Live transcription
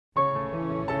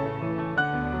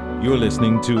You're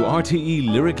listening to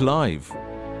RTE Lyric Live.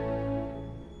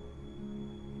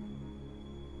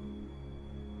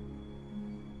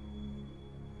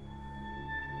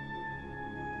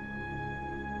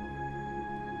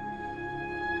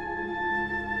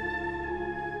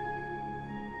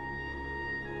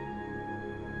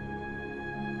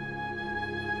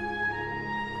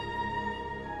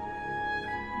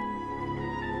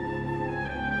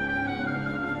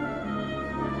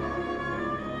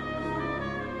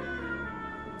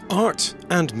 Art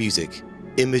and music,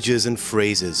 images and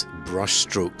phrases, brush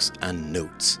strokes and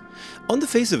notes. On the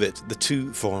face of it, the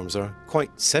two forms are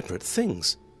quite separate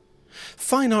things.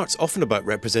 Fine art's often about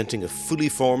representing a fully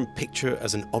formed picture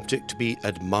as an object to be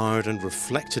admired and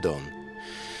reflected on,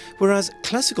 whereas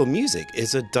classical music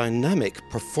is a dynamic,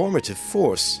 performative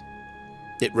force.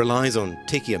 It relies on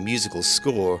taking a musical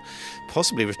score,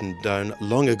 possibly written down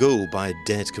long ago by a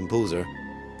dead composer,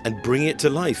 and bringing it to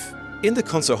life in the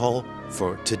concert hall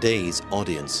for today's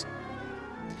audience.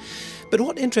 But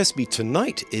what interests me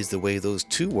tonight is the way those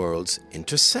two worlds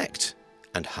intersect,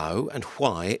 and how and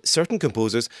why certain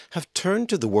composers have turned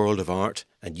to the world of art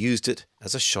and used it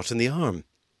as a shot in the arm.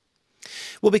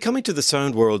 We'll be coming to the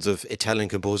sound worlds of Italian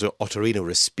composer Ottorino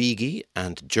Respighi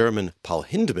and German Paul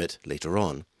Hindemith later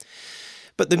on.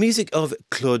 But the music of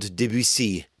Claude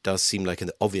Debussy does seem like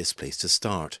an obvious place to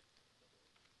start.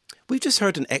 We've just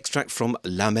heard an extract from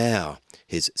La Mer,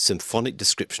 his symphonic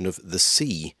description of the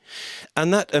sea.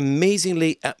 And that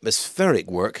amazingly atmospheric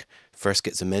work first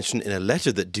gets a mention in a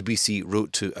letter that Debussy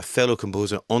wrote to a fellow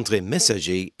composer, André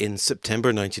Messager, in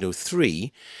September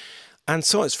 1903, and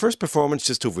saw its first performance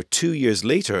just over 2 years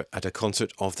later at a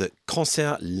concert of the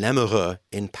Concert Lamoureux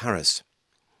in Paris.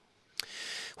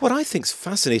 What I think's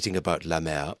fascinating about La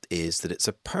Mer is that it's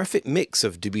a perfect mix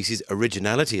of Debussy's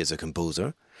originality as a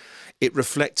composer. It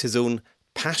reflects his own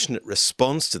passionate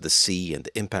response to the sea and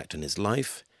the impact on his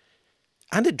life,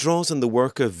 and it draws on the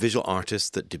work of visual artists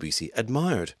that Debussy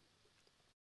admired.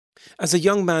 As a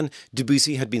young man,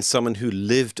 Debussy had been someone who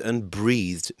lived and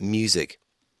breathed music.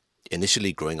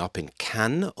 Initially growing up in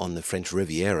Cannes on the French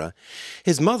Riviera,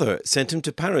 his mother sent him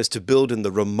to Paris to build in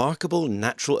the remarkable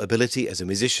natural ability as a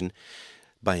musician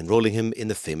by enrolling him in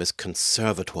the famous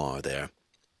conservatoire there.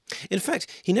 In fact,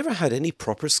 he never had any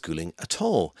proper schooling at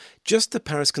all, just the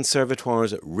Paris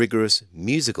Conservatoire's rigorous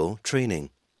musical training.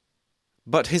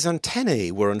 But his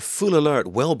antennae were on full alert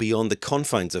well beyond the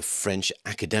confines of French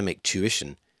academic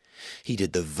tuition. He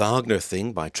did the Wagner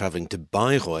thing by travelling to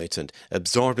Bayreuth and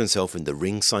absorbed himself in the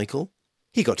Ring cycle.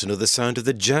 He got to know the sound of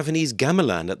the Javanese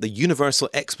gamelan at the Universal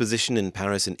Exposition in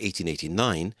Paris in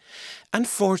 1889 and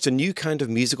forged a new kind of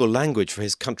musical language for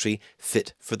his country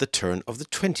fit for the turn of the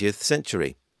 20th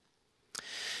century.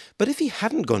 But if he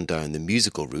hadn't gone down the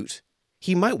musical route,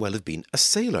 he might well have been a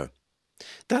sailor.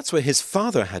 That's what his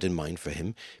father had in mind for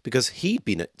him, because he'd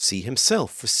been at sea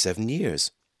himself for 7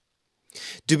 years.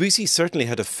 Debussy certainly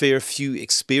had a fair few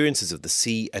experiences of the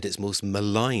sea at its most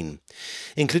malign,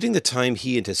 including the time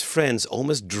he and his friends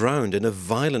almost drowned in a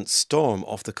violent storm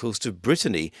off the coast of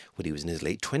Brittany when he was in his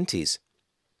late 20s.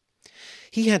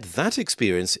 He had that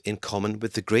experience in common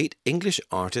with the great English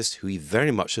artist who he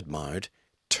very much admired,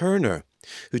 Turner,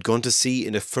 who'd gone to sea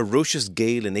in a ferocious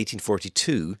gale in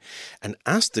 1842 and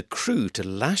asked the crew to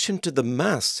lash him to the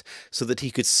mast so that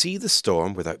he could see the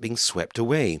storm without being swept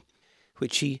away,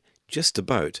 which he just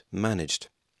about managed.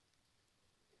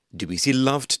 Debussy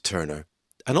loved Turner,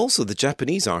 and also the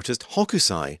Japanese artist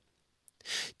Hokusai.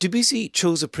 Debussy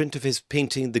chose a print of his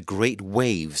painting The Great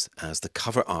Waves as the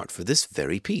cover art for this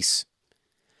very piece.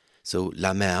 So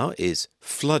La Mer is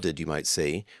flooded, you might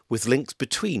say, with links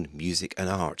between music and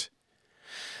art.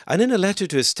 And in a letter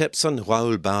to his stepson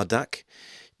Raoul Bardac,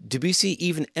 Debussy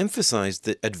even emphasized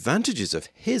the advantages of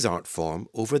his art form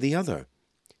over the other.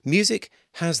 Music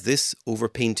has this over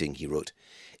painting, he wrote.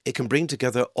 It can bring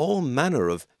together all manner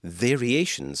of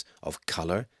variations of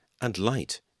colour and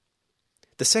light.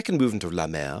 The second movement of La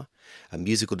Mer, a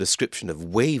musical description of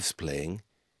waves playing,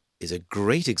 is a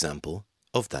great example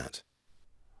of that.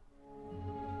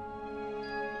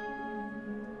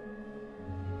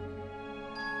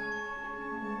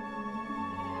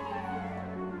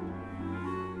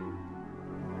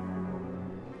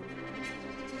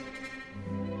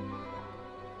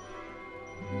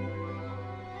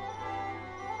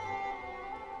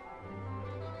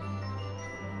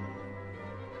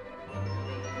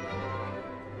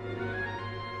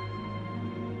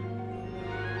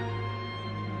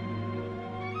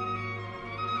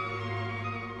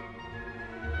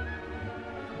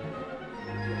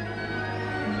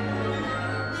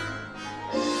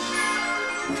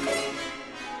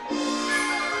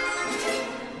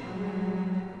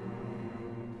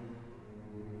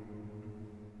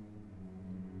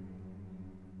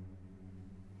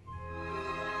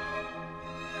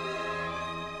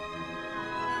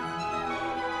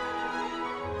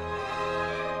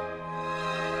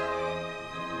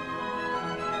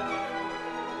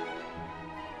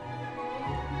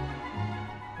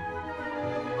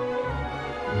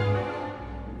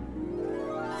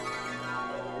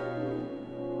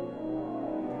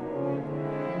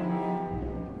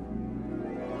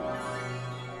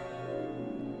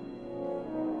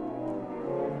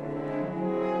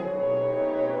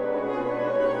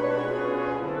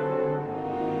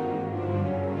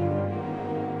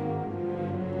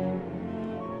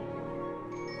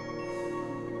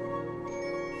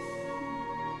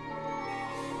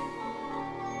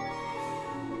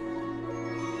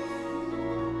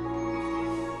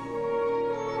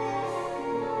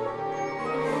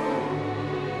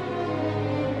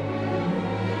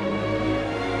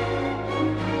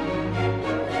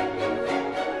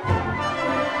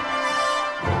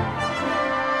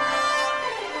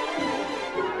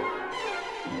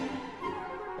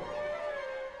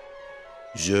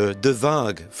 Jeu de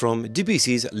Vague from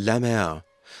Debussy's La Mer,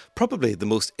 probably the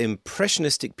most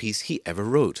impressionistic piece he ever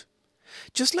wrote.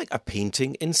 Just like a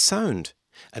painting in sound,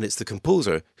 and it's the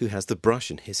composer who has the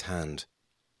brush in his hand.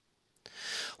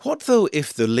 What though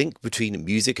if the link between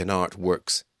music and art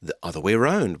works the other way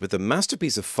around, with the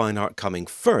masterpiece of fine art coming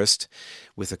first,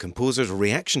 with the composer's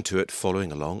reaction to it following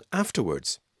along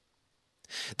afterwards?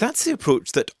 That's the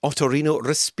approach that Ottorino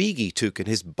Respighi took in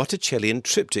his Botticellian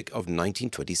triptych of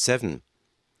 1927.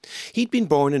 He'd been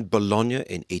born in Bologna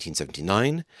in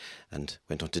 1879 and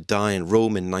went on to die in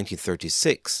Rome in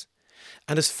 1936.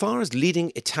 And as far as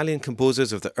leading Italian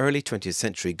composers of the early 20th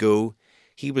century go,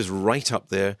 he was right up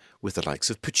there with the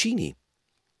likes of Puccini.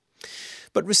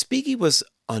 But Respighi was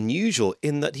unusual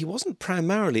in that he wasn't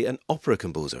primarily an opera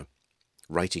composer.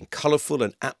 Writing colourful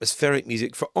and atmospheric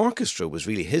music for orchestra was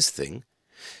really his thing.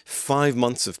 5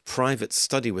 months of private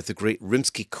study with the great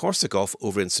Rimsky-Korsakov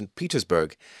over in St.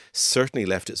 Petersburg certainly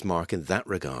left its mark in that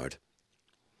regard.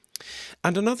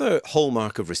 And another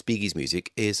hallmark of Respighi's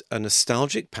music is a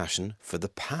nostalgic passion for the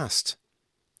past.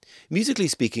 Musically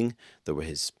speaking, there were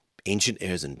his ancient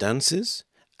airs and dances,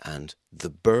 and The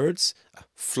Birds, a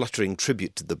fluttering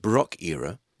tribute to the Baroque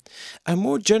era, and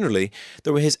more generally,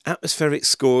 there were his atmospheric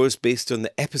scores based on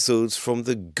the episodes from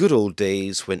the good old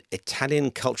days when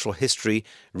Italian cultural history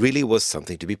really was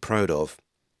something to be proud of.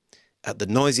 At the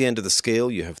noisy end of the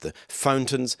scale, you have the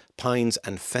fountains, pines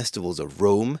and festivals of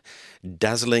Rome,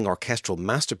 dazzling orchestral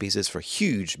masterpieces for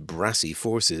huge brassy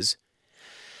forces.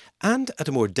 And at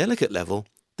a more delicate level,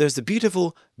 there's the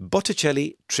beautiful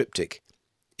Botticelli triptych,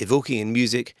 evoking in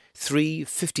music 3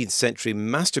 15th century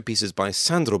masterpieces by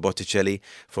Sandro Botticelli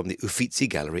from the Uffizi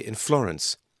Gallery in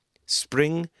Florence: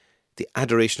 Spring, The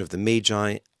Adoration of the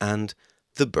Magi, and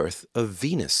The Birth of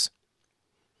Venus.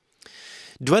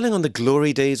 Dwelling on the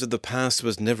glory days of the past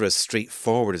was never as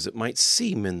straightforward as it might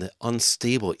seem in the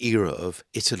unstable era of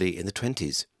Italy in the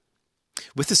 20s.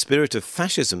 With the spirit of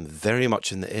fascism very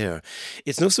much in the air,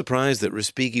 it's no surprise that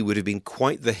Respighi would have been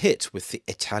quite the hit with the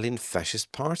Italian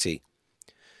Fascist Party.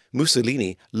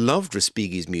 Mussolini loved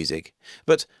Respighi's music,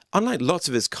 but unlike lots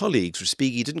of his colleagues,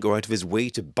 Respighi didn't go out of his way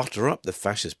to butter up the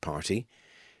Fascist Party.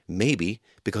 Maybe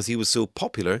because he was so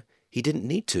popular, he didn't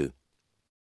need to.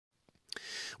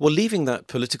 Well, leaving that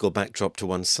political backdrop to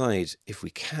one side, if we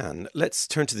can, let's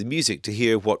turn to the music to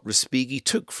hear what Respighi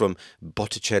took from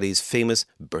Botticelli's famous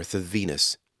Birth of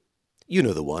Venus. You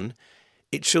know the one.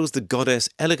 It shows the goddess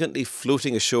elegantly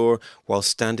floating ashore while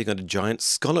standing on a giant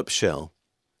scallop shell.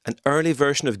 An early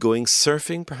version of going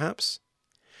surfing, perhaps?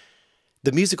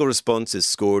 The musical response is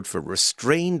scored for a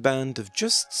restrained band of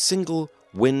just single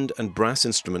wind and brass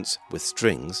instruments with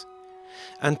strings.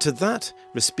 And to that,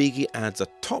 Respighi adds a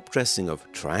top dressing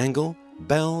of triangle,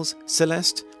 bells,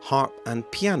 celeste, harp and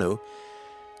piano,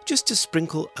 just to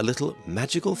sprinkle a little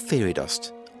magical fairy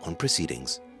dust on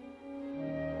proceedings.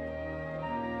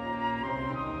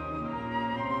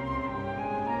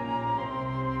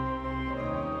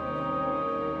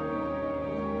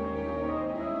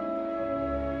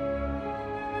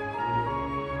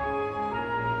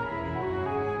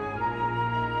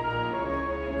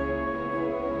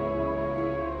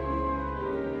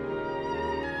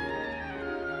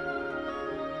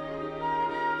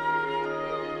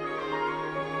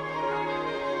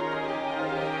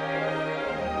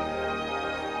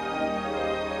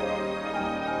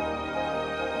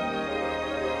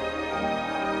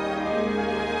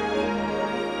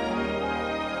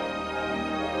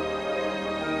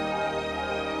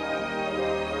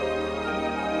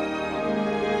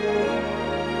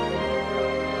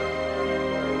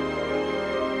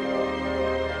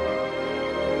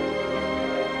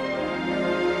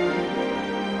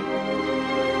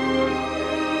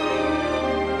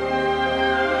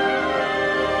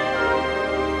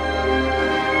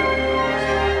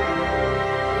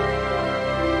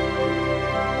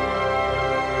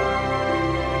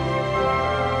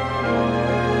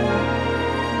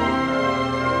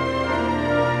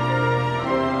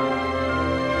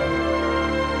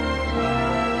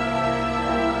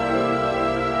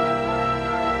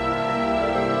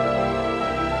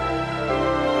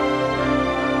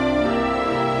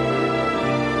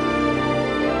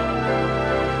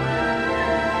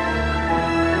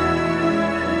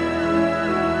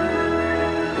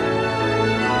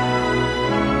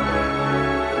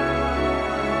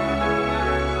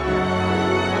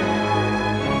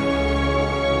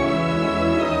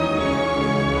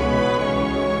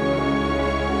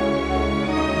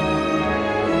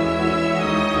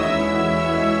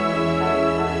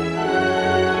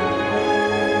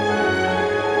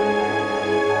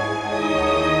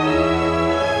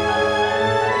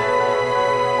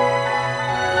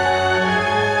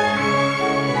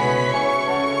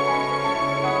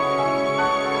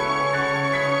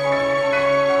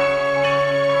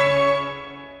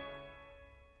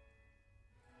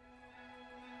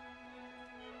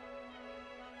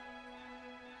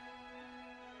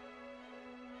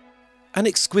 An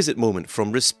exquisite moment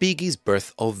from Respighi's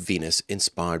Birth of Venus,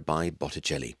 inspired by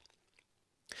Botticelli.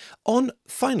 On,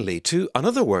 finally, to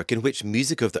another work in which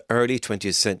music of the early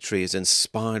 20th century is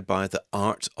inspired by the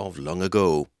art of long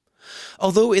ago.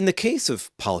 Although in the case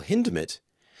of Paul Hindemith,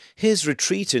 his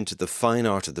retreat into the fine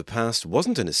art of the past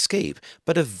wasn't an escape,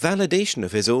 but a validation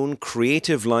of his own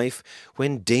creative life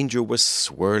when danger was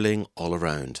swirling all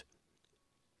around.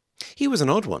 He was an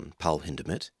odd one, Paul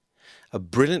Hindemith, a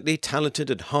brilliantly talented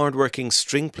and hard-working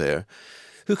string player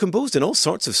who composed in all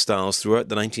sorts of styles throughout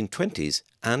the 1920s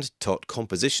and taught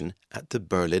composition at the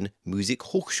Berlin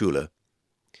Musikhochschule.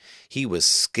 He was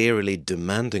scarily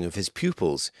demanding of his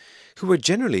pupils, who were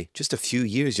generally just a few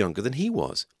years younger than he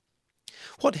was.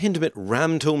 What Hindemith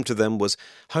rammed home to them was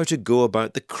how to go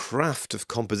about the craft of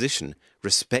composition,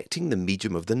 respecting the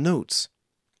medium of the notes.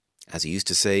 As he used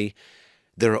to say,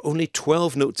 there are only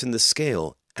 12 notes in the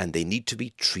scale, and they need to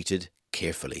be treated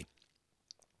carefully.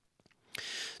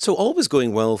 So all was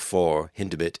going well for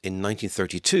Hindemith in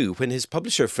 1932 when his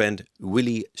publisher friend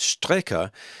Willy Strecker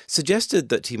suggested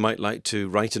that he might like to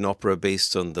write an opera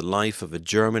based on the life of a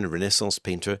German Renaissance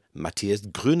painter, Matthias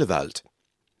Grünewald.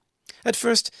 At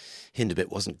first,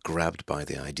 Hindemith wasn't grabbed by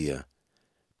the idea,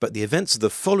 but the events of the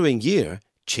following year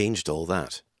changed all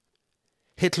that.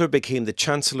 Hitler became the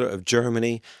Chancellor of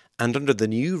Germany, and under the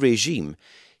new regime,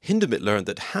 Hindemith learned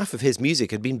that half of his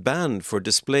music had been banned for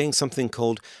displaying something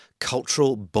called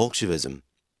cultural Bolshevism.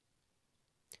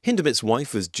 Hindemith's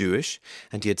wife was Jewish,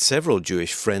 and he had several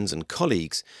Jewish friends and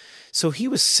colleagues, so he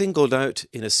was singled out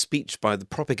in a speech by the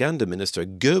propaganda minister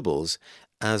Goebbels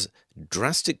as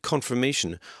drastic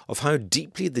confirmation of how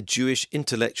deeply the Jewish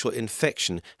intellectual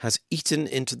infection has eaten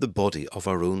into the body of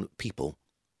our own people.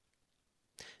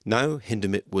 Now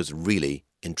Hindemith was really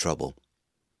in trouble.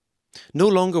 No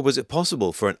longer was it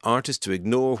possible for an artist to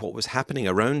ignore what was happening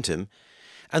around him,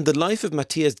 and the life of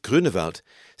Matthias Grünewald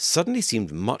suddenly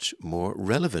seemed much more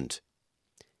relevant.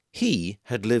 He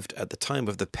had lived at the time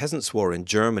of the Peasants' War in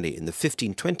Germany in the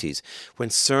 1520s, when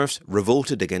serfs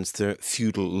revolted against their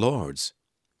feudal lords.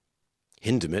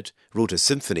 Hindemith wrote a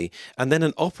symphony and then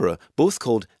an opera, both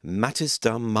called Mattis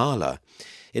der Maler,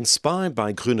 inspired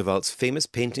by Grünewald's famous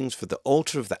paintings for the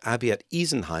altar of the abbey at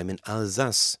Isenheim in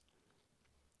Alsace.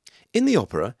 In the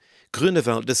opera,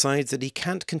 Grünewald decides that he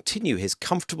can't continue his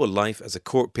comfortable life as a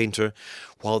court painter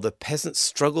while the peasants'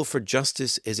 struggle for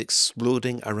justice is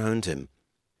exploding around him.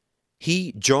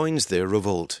 He joins their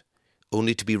revolt,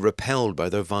 only to be repelled by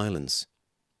their violence.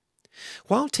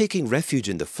 While taking refuge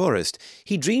in the forest,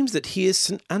 he dreams that he is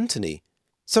St. Anthony,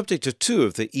 subject to two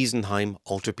of the Isenheim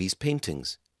altarpiece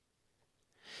paintings.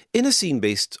 In a scene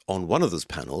based on one of those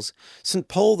panels, St.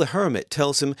 Paul the Hermit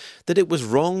tells him that it was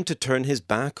wrong to turn his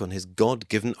back on his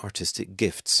God-given artistic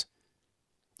gifts.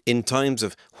 In times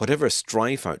of whatever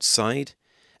strife outside,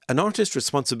 an artist's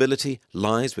responsibility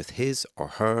lies with his or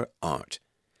her art.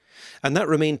 And that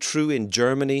remained true in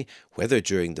Germany, whether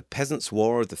during the Peasants'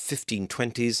 War of the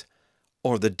 1520s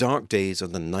or the dark days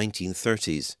of the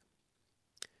 1930s.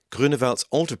 Grünewald's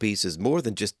altarpiece is more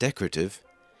than just decorative,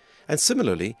 and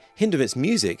similarly, Hindemith's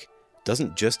music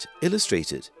doesn't just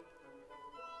illustrate it.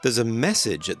 There's a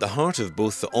message at the heart of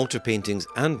both the altar paintings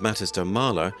and Mattis der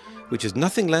Maler, which is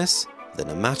nothing less than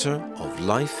a matter of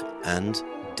life and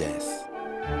death.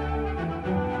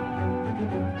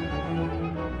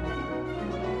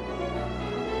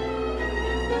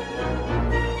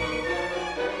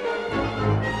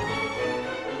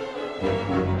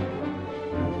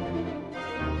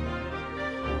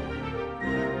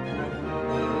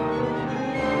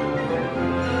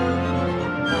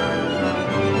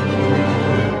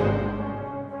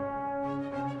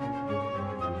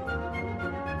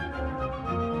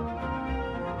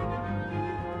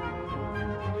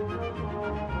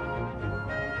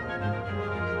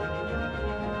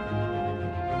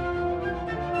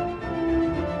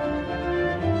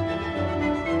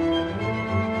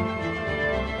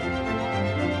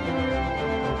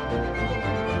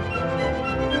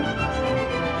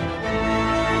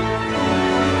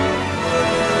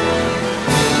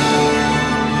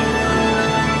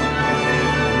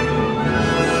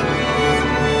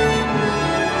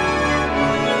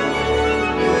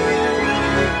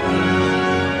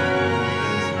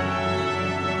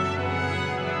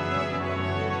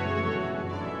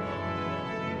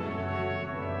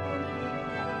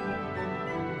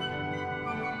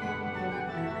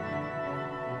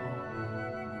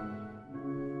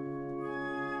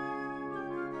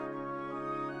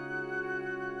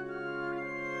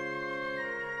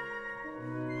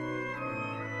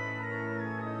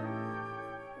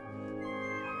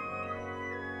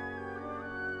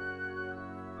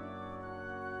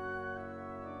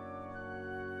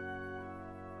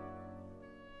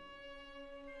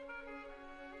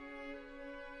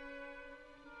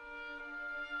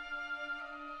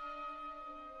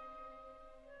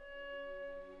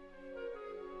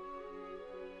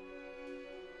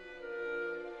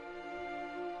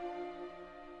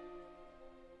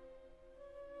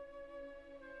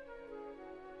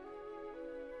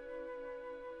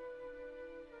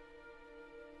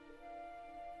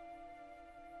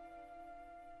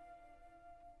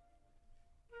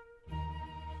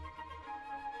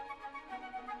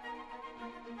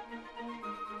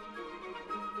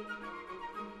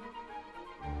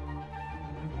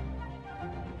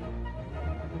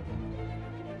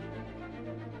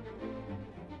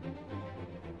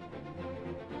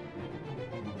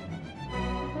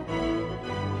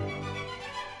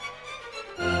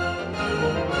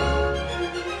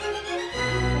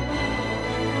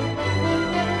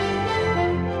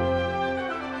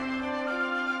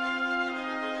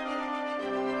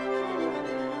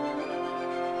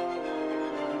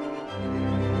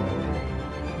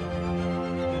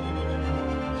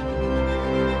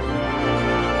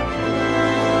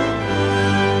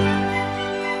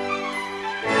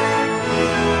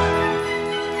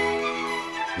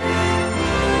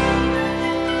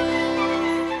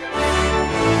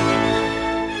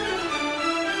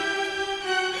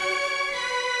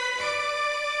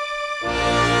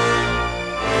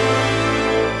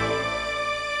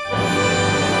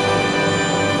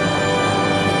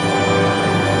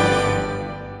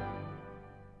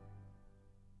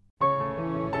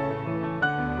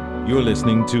 You're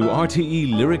listening to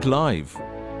RTE Lyric Live,